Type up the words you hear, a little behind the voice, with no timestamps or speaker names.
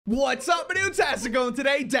What's up, dudes? How's it going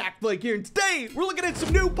today? dakblake here, and today we're looking at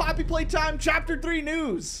some new Poppy Playtime Chapter 3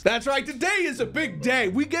 news. That's right, today is a big day.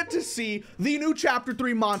 We get to see the new Chapter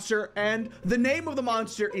 3 monster, and the name of the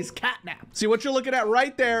monster is Catnap. See what you're looking at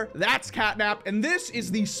right there? That's Catnap, and this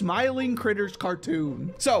is the Smiling Critters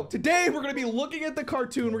cartoon. So today we're going to be looking at the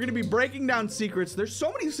cartoon. We're going to be breaking down secrets. There's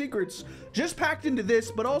so many secrets just packed into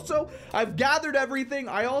this, but also I've gathered everything.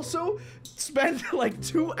 I also spent like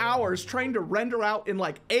 2 hours trying to render out in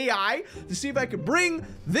like AI to see if I could bring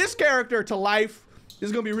this character to life. This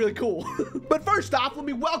is gonna be really cool. But first off, let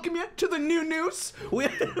me welcome you to the new news.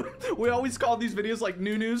 We always call these videos like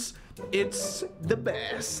new news. It's the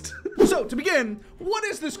best. So to begin, what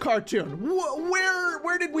is this cartoon?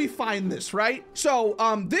 Where did we find this, right? So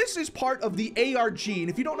this is part of the ARG, and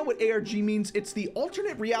if you don't know what ARG means, it's the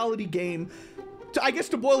alternate reality game. I guess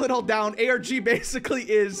to boil it all down, ARG basically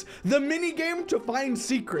is the mini game to find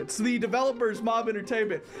secrets. The developers, Mob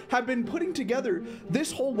Entertainment, have been putting together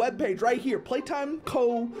this whole webpage right here,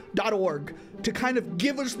 playtimeco.org, to kind of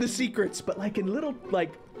give us the secrets, but like in little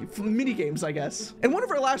like mini games, I guess. In one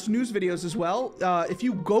of our last news videos as well, if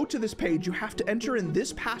you go to this page, you have to enter in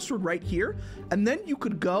this password right here, and then you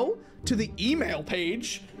could go to the email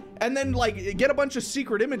page and then like get a bunch of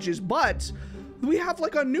secret images, but we have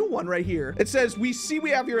like a new one right here. It says, we see we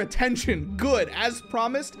have your attention. Good, as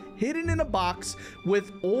promised, hidden in a box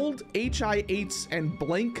with old HI8s and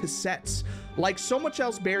blank cassettes. Like so much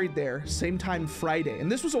else buried there, same time Friday.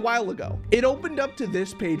 And this was a while ago. It opened up to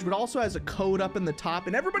this page, but also has a code up in the top,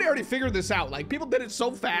 and everybody already figured this out. Like people did it so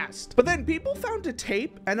fast. But then people found a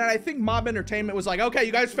tape, and then I think Mob Entertainment was like, okay,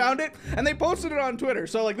 you guys found it? And they posted it on Twitter.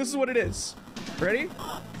 So like, this is what it is. Ready?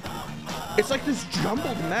 It's like this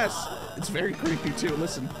jumbled mess. It's very creepy too,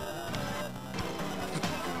 listen.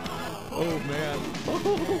 Oh man.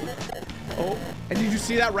 Oh, and did you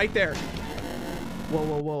see that right there? Whoa,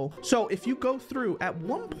 whoa, whoa. So if you go through, at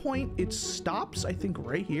one point it stops, I think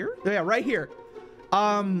right here. Yeah, right here.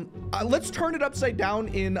 Let's turn it upside down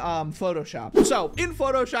in Photoshop. So in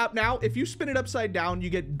Photoshop now, if you spin it upside down, you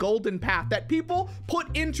get golden path that people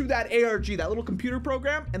put into that ARG, that little computer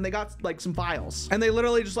program, and they got like some files. And they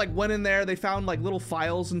literally just like went in there, they found like little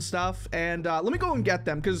files and stuff. And let me go and get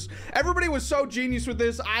them, because everybody was so genius with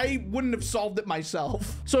this, I wouldn't have solved it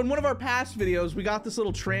myself. So in one of our past videos, we got this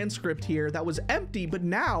little transcript here that was empty, but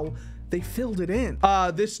now they filled it in.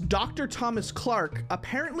 This Dr. Thomas Clark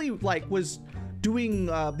apparently like was doing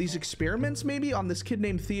these experiments maybe on this kid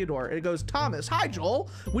named Theodore. And it goes, Thomas, hi Joel,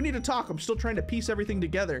 we need to talk. I'm still trying to piece everything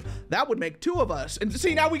together. That would make 2 of us. And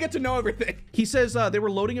see, now we get to know everything. He says they were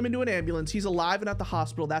loading him into an ambulance. He's alive and at the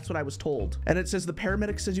hospital. That's what I was told. And it says the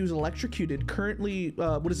paramedic says he was electrocuted. Currently,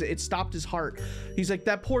 what is it? It stopped his heart. He's like,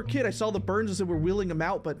 that poor kid, I saw the burns as they were wheeling him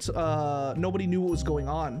out, but nobody knew what was going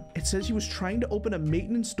on. It says he was trying to open a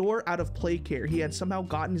maintenance door out of play care. He had somehow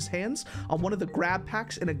gotten his hands on one of the grab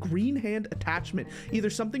packs and a green hand attachment. Either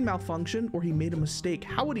something malfunctioned or he made a mistake.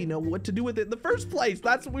 How would he know what to do with it in the first place?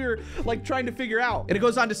 That's what we were like trying to figure out. And it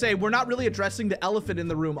goes on to say, we're not really addressing the elephant in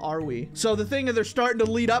the room, are we? So the thing that they're starting to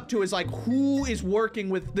lead up to is like, who is working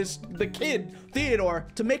with the kid, Theodore,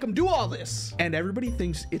 to make him do all this? And everybody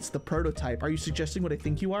thinks it's the prototype. Are you suggesting what I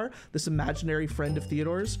think you are? This imaginary friend of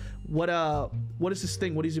Theodore's? What is this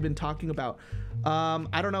thing? What has he been talking about?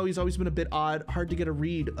 I don't know. He's always been a bit odd, hard to get a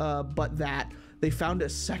read, but that they found a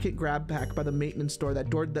second grab pack by the maintenance door, that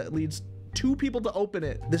door that leads 2 people to open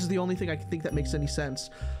it. This is the only thing I can think that makes any sense.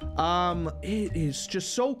 It is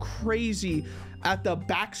just so crazy at the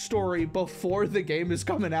backstory before the game is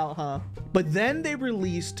coming out, huh? But then they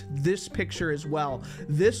released this picture as well.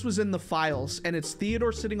 This was in the files, and it's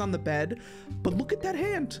Theodore sitting on the bed, but look at that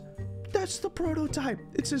hand. That's the prototype.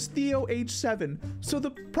 It says Theo age 7. So the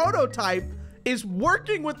prototype is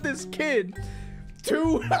working with this kid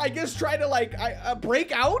to, I guess, try to like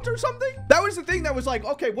break out or something. That was the thing that was like,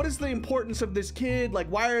 okay, what is the importance of this kid? Like,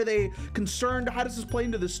 why are they concerned? How does this play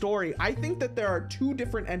into the story? I think that there are 2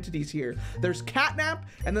 different entities here. There's Catnap,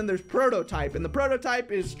 and then there's Prototype, and the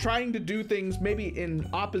Prototype is trying to do things maybe in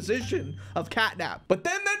opposition of Catnap. But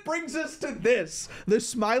then that brings us to this, the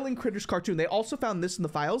Smiling Critters cartoon. They also found this in the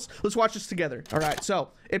files. Let's watch this together. All right, so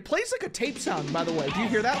it plays like a tape sound, by the way. Do you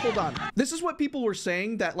hear that? Hold on. This is what people were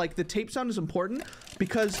saying, that like the tape sound is important,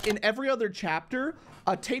 because in every other chapter,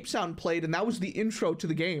 a tape sound played, and that was the intro to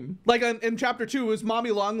the game. Like in chapter 2, it was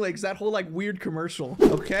Mommy Longlegs, that whole like weird commercial.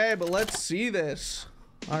 Okay, but let's see this.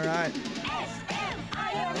 All right.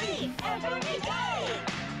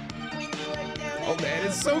 Oh man,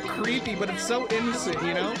 it's so creepy, but it's so innocent,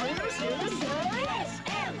 you know?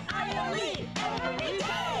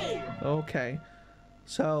 Okay,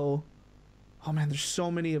 so, oh man, there's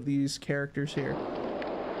so many of these characters here.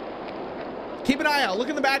 Keep an eye out. Look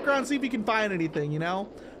in the background, see if you can find anything, you know?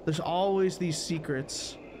 There's always these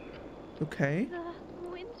secrets. Okay. The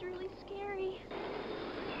wind's really scary.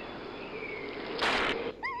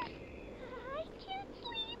 I can't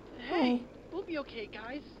sleep. Hey, we'll be okay,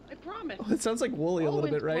 guys. I promise. Oh, it sounds like Wooly a little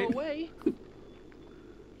bit, right? Blow away.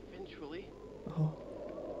 Eventually. Oh.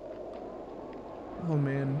 Oh,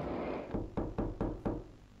 man.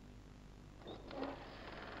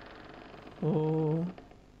 Oh.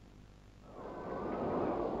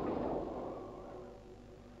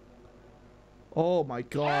 Oh my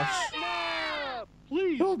gosh. Catnap!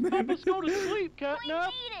 Please, Oh, man. help us go to sleep, We Catnap.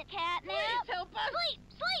 need it, Catnap. Please help us. Sleep,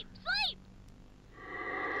 sleep, sleep.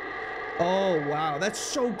 Oh wow, that's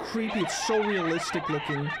so creepy. It's so realistic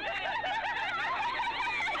looking.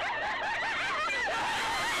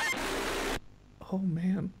 Oh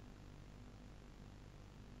man.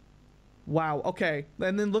 Wow, okay.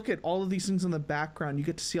 And then look at all of these things in the background. You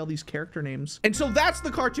get to see all these character names. And so that's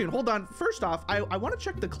the cartoon. Hold on. First off, I want to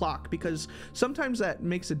check the clock because sometimes that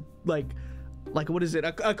makes it like what is it?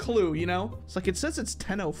 A clue, you know? It's like it says it's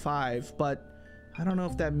 10:05, but I don't know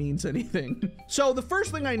if that means anything. So the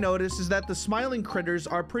first thing I noticed is that the smiling critters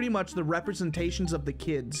are pretty much the representations of the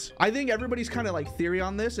kids. I think everybody's kind of like theory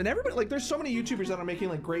on this, and everybody, like, there's so many YouTubers that are making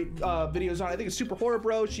like great videos on it. I think it's Super Horror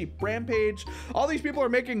Bro, Sheep Rampage. All these people are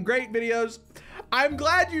making great videos. I'm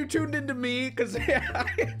glad you tuned into me because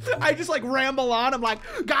I just like ramble on. I'm like,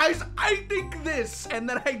 guys, I think this, and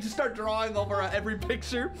then I just start drawing over every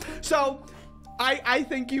picture. So I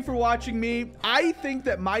thank you for watching me. I think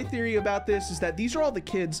that my theory about this is that these are all the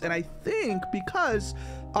kids, and I think because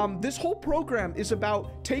this whole program is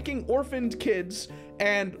about taking orphaned kids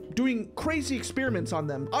and doing crazy experiments on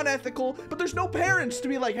them, unethical, but there's no parents to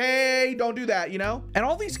be like, hey, don't do that, you know? And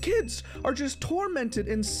all these kids are just tormented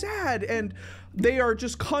and sad, and they are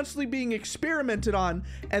just constantly being experimented on.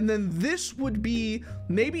 And then this would be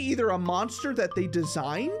maybe either a monster that they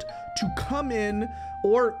designed to come in,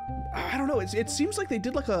 or I don't know, it seems like they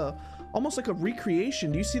did like almost like a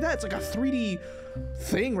recreation. Do you see that? It's like a 3D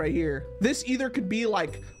thing right here. This either could be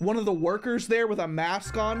like one of the workers there with a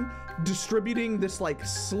mask on distributing this like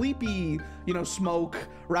sleepy, you know, smoke,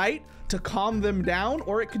 right, to calm them down,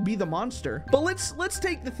 or it could be the monster. But let's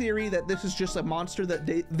take the theory that this is just a monster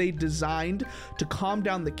that they designed to calm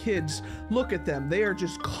down the kids. Look at them. They are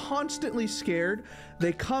just constantly scared.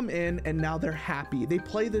 They come in and now they're happy. They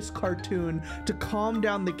play this cartoon to calm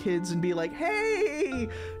down the kids and be like, hey,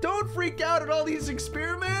 don't freak out at all these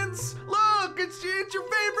experiments. Look, it's your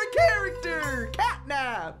favorite character,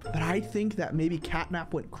 Catnap. But I think that maybe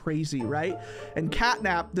Catnap went crazy, right? And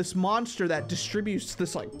Catnap, this monster that distributes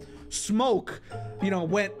this like smoke, you know,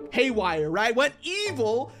 went haywire, right? Went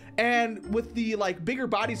evil. And with the like Bigger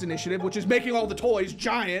Bodies initiative, which is making all the toys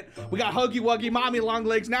giant, we got Huggy Wuggy, Mommy Long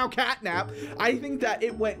Legs, now Catnap. I think that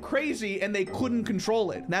it went crazy and they couldn't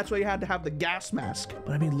control it. And that's why you had to have the gas mask.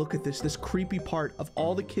 But I mean, look at this creepy part of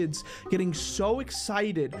all the kids getting so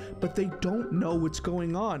excited, but they don't know what's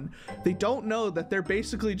going on. They don't know that they're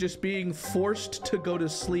basically just being forced to go to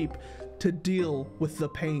sleep to deal with the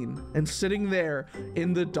pain. And sitting there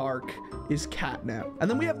in the dark is Catnap. And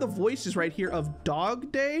then we have the voices right here of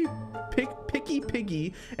Dog Day, Picky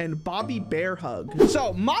Piggy, and Bobby Bear Hug.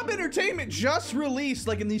 So Mob Entertainment just released,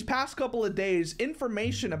 like in these past couple of days,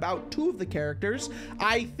 information about 2 of the characters.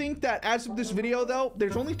 I think that as of this video though,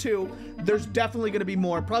 there's only 2. There's definitely gonna be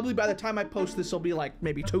more. Probably by the time I post this, there'll be like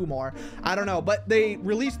maybe 2 more. I don't know, but they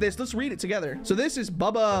released this. Let's read it together. So this is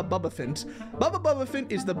Bubba Bubbafint. Bubba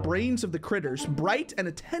Bubbafint is the brains of the critters. Bright and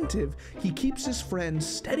attentive, he keeps his friends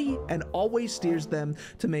steady and always steers them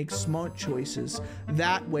to make smart choices.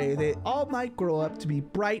 That way, they all might grow up to be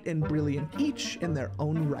bright and brilliant, each in their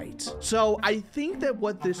own right. So I think that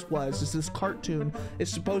what this was is this cartoon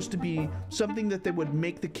is supposed to be something that they would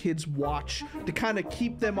make the kids watch to kind of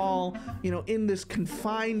keep them all, you know, in this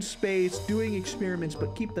confined space doing experiments,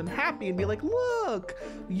 but keep them happy and be like, look,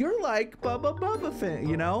 you're like Bubba Bubbafint,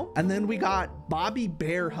 you know? And then we got Bobby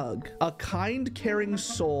Bear Hug, a kind, caring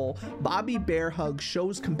soul. Bobby Bear Hug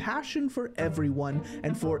shows compassion for everyone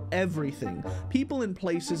and for everything. People and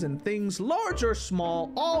places and things, large or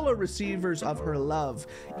small, all are receivers of her love.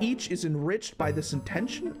 Each is enriched by this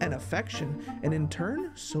intention and affection, and in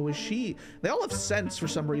turn, so is she. They all have scents for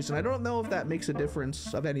some reason. I don't know if that makes a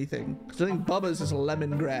difference of anything, because I think Bubba's is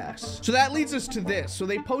lemongrass. So that leads us to this. So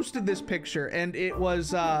they posted this picture, and it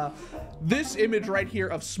was this image right here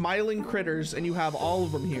of smiling critters, and you have all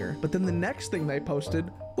of them here. But then the next thing they posted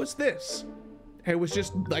was this. It was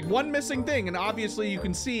just like one missing thing, and obviously you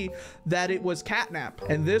can see that it was Catnap.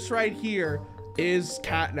 And this right here is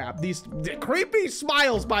Catnap. These creepy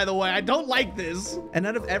smiles, by the way. I don't like this. And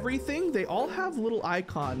out of everything, they all have little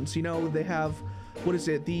icons. You know, they have, what is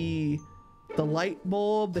it? The light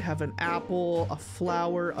bulb. They have an apple, a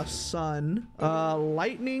flower, a sun,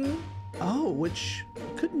 lightning. Oh, which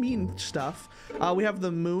could mean stuff. We have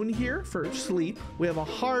the moon here for sleep. We have a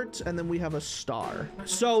heart, and then we have a star.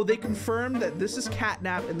 So they confirmed that this is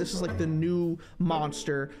Catnap, and this is like the new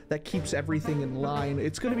monster that keeps everything in line.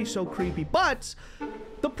 It's gonna be so creepy, but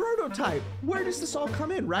the prototype, where does this all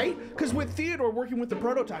come in, right? Because with Theodore working with the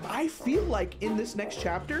prototype, I feel like in this next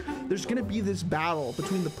chapter, there's gonna be this battle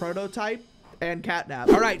between the prototype and Catnap.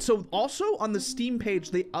 All right, so also on the Steam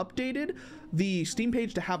page, they updated the Steam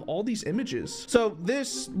page to have all these images. So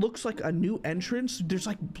this looks like a new entrance. There's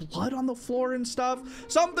like blood on the floor and stuff.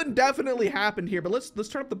 Something definitely happened here, but let's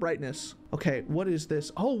turn up the brightness. Okay, what is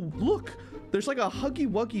this? Oh, look, there's like a Huggy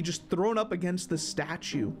Wuggy just thrown up against the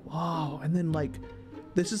statue. Wow, and then like,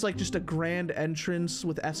 this is like just a grand entrance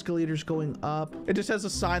with escalators going up. It just has a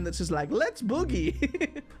sign that says like, let's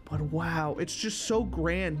boogie. But wow, it's just so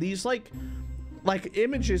grand. These like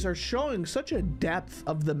images are showing such a depth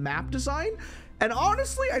of the map design. And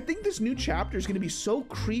honestly, I think this new chapter is going to be so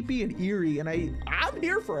creepy and eerie, and I'm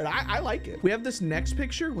here for it. I like it. We have this next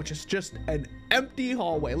picture, which is just an empty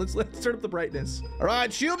hallway. Let's turn up the brightness. All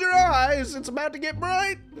right, shield your eyes. It's about to get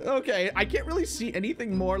bright. Okay, I can't really see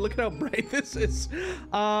anything more. Look at how bright this is.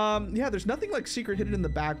 Yeah, there's nothing like secret hidden in the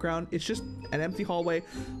background. It's just an empty hallway.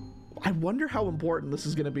 I wonder how important this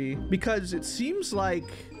is going to be, because it seems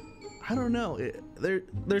like, I don't know.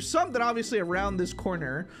 There's something obviously around this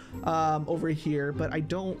corner over here, but I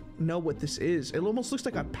don't know what this is. It almost looks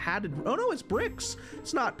like a padded. Oh no, it's bricks.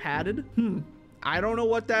 It's not padded. I don't know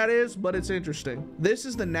what that is, but it's interesting. This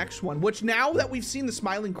is the next one, which now that we've seen the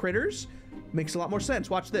smiling critters, makes a lot more sense.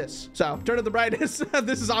 Watch this. So turn up the brightness.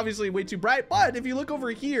 This is obviously way too bright, but if you look over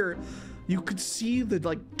here, you could see the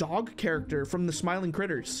like dog character from the smiling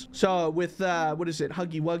critters. So with what is it,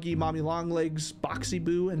 Huggy Wuggy, Mommy Longlegs, Boxy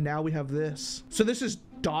Boo, and now we have this. So this is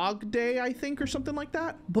Dog Day, I think, or something like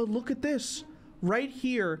that. But look at this right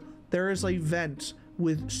here. There is a vent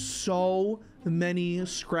with so many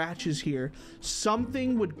scratches here.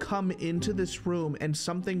 Something would come into this room and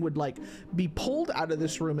something would like be pulled out of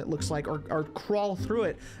this room, it looks like, or crawl through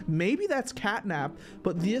it. Maybe that's Catnap,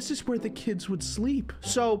 but this is where the kids would sleep.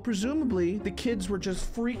 So presumably the kids were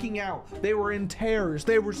just freaking out. They were in terrors.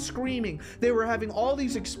 They were screaming. They were having all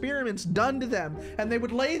these experiments done to them, and they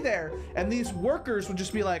would lay there, and these workers would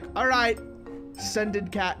just be like, all right, send in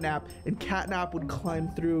Catnap, and Catnap would climb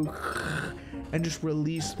through and just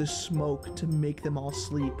release the smoke to make them all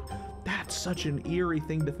sleep. That's such an eerie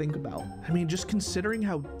thing to think about. I mean, just considering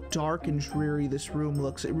how dark and dreary this room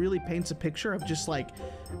looks, it really paints a picture of just like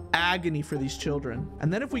agony for these children.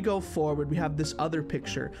 And then if we go forward, we have this other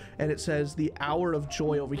picture, and it says the hour of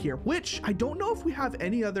joy over here, which I don't know if we have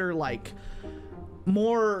any other like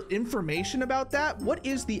more information about that. What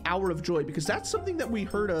is the hour of joy? Because that's something that we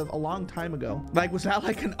heard of a long time ago. Like, was that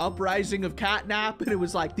like an uprising of Catnap and it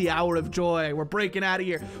was like the hour of joy, we're breaking out of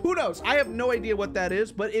here? Who knows? I have no idea what that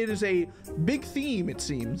is, but it is a big theme, it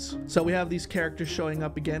seems. So we have these characters showing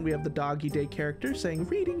up again. We have the Doggy Day character saying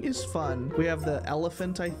reading is fun. We have the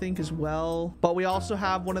elephant, I think, as well. But we also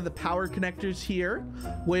have one of the power connectors here,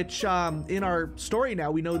 which in our story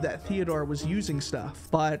now, we know that Theodore was using stuff,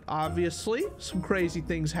 but obviously some crazy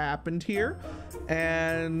things happened here,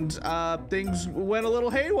 and things went a little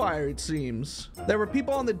haywire, it seems. There were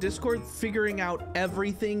people on the Discord figuring out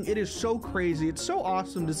everything. It is so crazy. It's so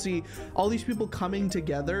awesome to see all these people coming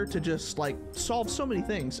together to just like solve so many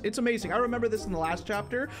things. It's amazing. I remember this in the last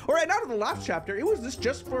chapter, or not in the last chapter. It was this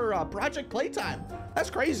just for Project Playtime. That's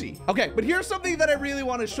crazy. Okay, but here's something that I really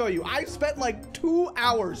want to show you. I spent like 2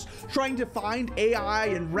 hours trying to find AI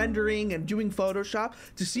and rendering and doing Photoshop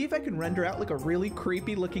to see if I can render out like a really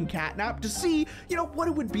creepy looking Catnap to see, you know, what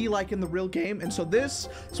it would be like in the real game. And so this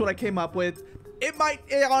is what I came up with.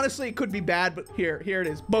 Honestly, it could be bad, but here it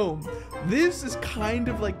is. Boom. This is kind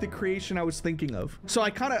of like the creation I was thinking of. So I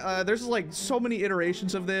kind of, there's like so many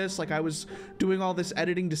iterations of this. Like I was doing all this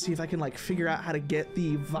editing to see if I can like figure out how to get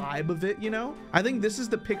the vibe of it, you know? I think this is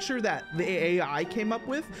the picture that the AI came up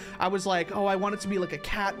with. I was like, oh, I want it to be like a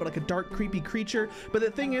cat, but like a dark, creepy creature. But the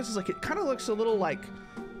thing is like, it kind of looks a little like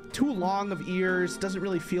too long of ears, doesn't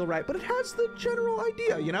really feel right, but it has the general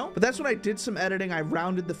idea, you know? But that's when I did some editing. I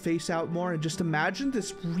rounded the face out more and just imagined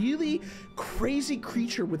this really crazy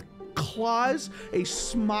creature with claws, a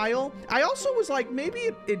smile. I also was like, maybe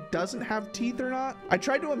it doesn't have teeth or not. I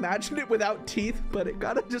tried to imagine it without teeth, but it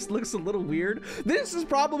kind of just looks a little weird. This is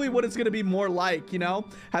probably what it's going to be more like, you know?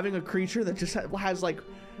 Having a creature that just has like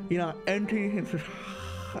you know, empty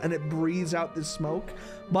and it breathes out this smoke.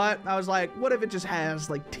 But I was like, what if it just has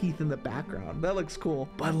like teeth in the background? That looks cool.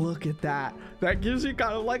 But look at that. That gives you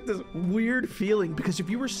kind of like this weird feeling, because if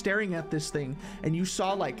you were staring at this thing and you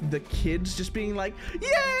saw like the kids just being like,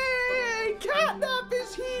 yay, Catnap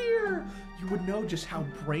is here, you would know just how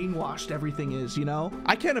brainwashed everything is, you know?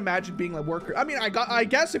 I can't imagine being a worker. I mean, I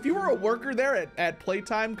guess if you were a worker there at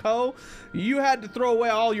Playtime Co., you had to throw away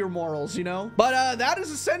all your morals, you know? But that is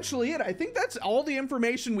essentially it. I think that's all the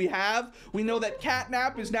information we have. We know that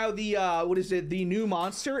Catnap is now the, the new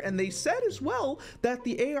monster. And they said as well that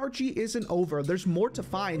the ARG isn't over. There's more to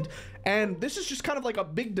find. And this is just kind of like a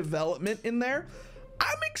big development in there.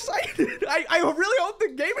 I'm excited. I really hope the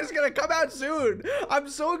game is gonna come out soon. I'm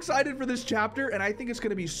so excited for this chapter, and I think it's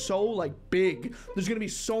gonna be so like big. There's gonna be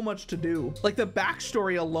so much to do. Like the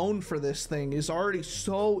backstory alone for this thing is already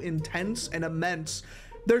so intense and immense.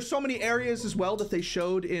 There's so many areas as well that they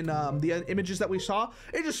showed in the images that we saw.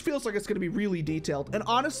 It just feels like it's gonna be really detailed. And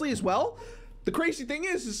honestly as well, the crazy thing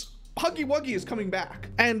is Huggy Wuggy is coming back.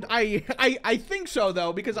 And I think so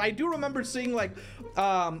though, because I do remember seeing like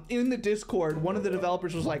in the Discord, one of the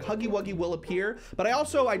developers was like, Huggy Wuggy will appear. But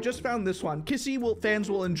I just found this one. Fans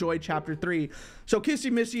will enjoy chapter 3. So Kissy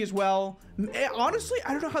Missy as well. Honestly,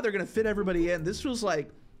 I don't know how they're gonna fit everybody in. This feels like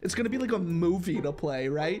it's gonna be like a movie to play,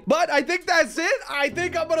 right? But I think that's it. I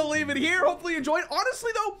think I'm gonna leave it here. Hopefully you enjoyed.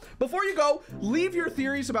 Honestly though, before you go, leave your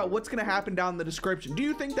theories about what's gonna happen down in the description. Do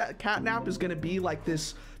you think that Catnap is gonna be like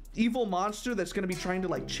this evil monster that's gonna be trying to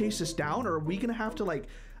like chase us down, or are we gonna have to like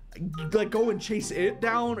go and chase it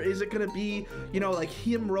down? Or is it gonna be, you know, like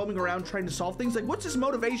him roaming around trying to solve things? Like, what's his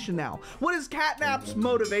motivation now? What is Catnap's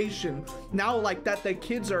motivation now, like that the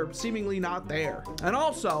kids are seemingly not there? And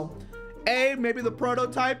also, maybe the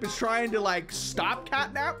prototype is trying to like stop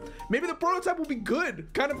Catnap. Maybe the prototype will be good,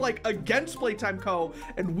 kind of like against Playtime Co.,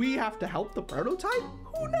 and we have to help the prototype.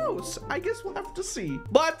 Who knows? I guess we'll have to see.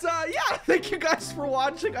 But yeah, thank you guys for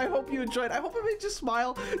watching. I hope you enjoyed. I hope it made you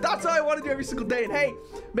smile. That's how I want to do every single day. And hey,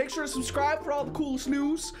 make sure to subscribe for all the coolest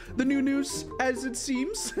news, the new news as it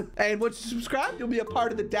seems. And once you subscribe, you'll be a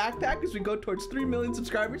part of the DAC pack as we go towards 3 million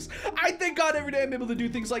subscribers. I thank God every day I'm able to do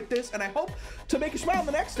things like this, and I hope to make you smile in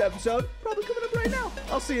the next episode, probably coming up right now.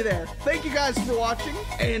 I'll see you there. Thank you guys for watching,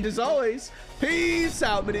 and as always, peace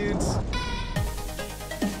out, my dudes.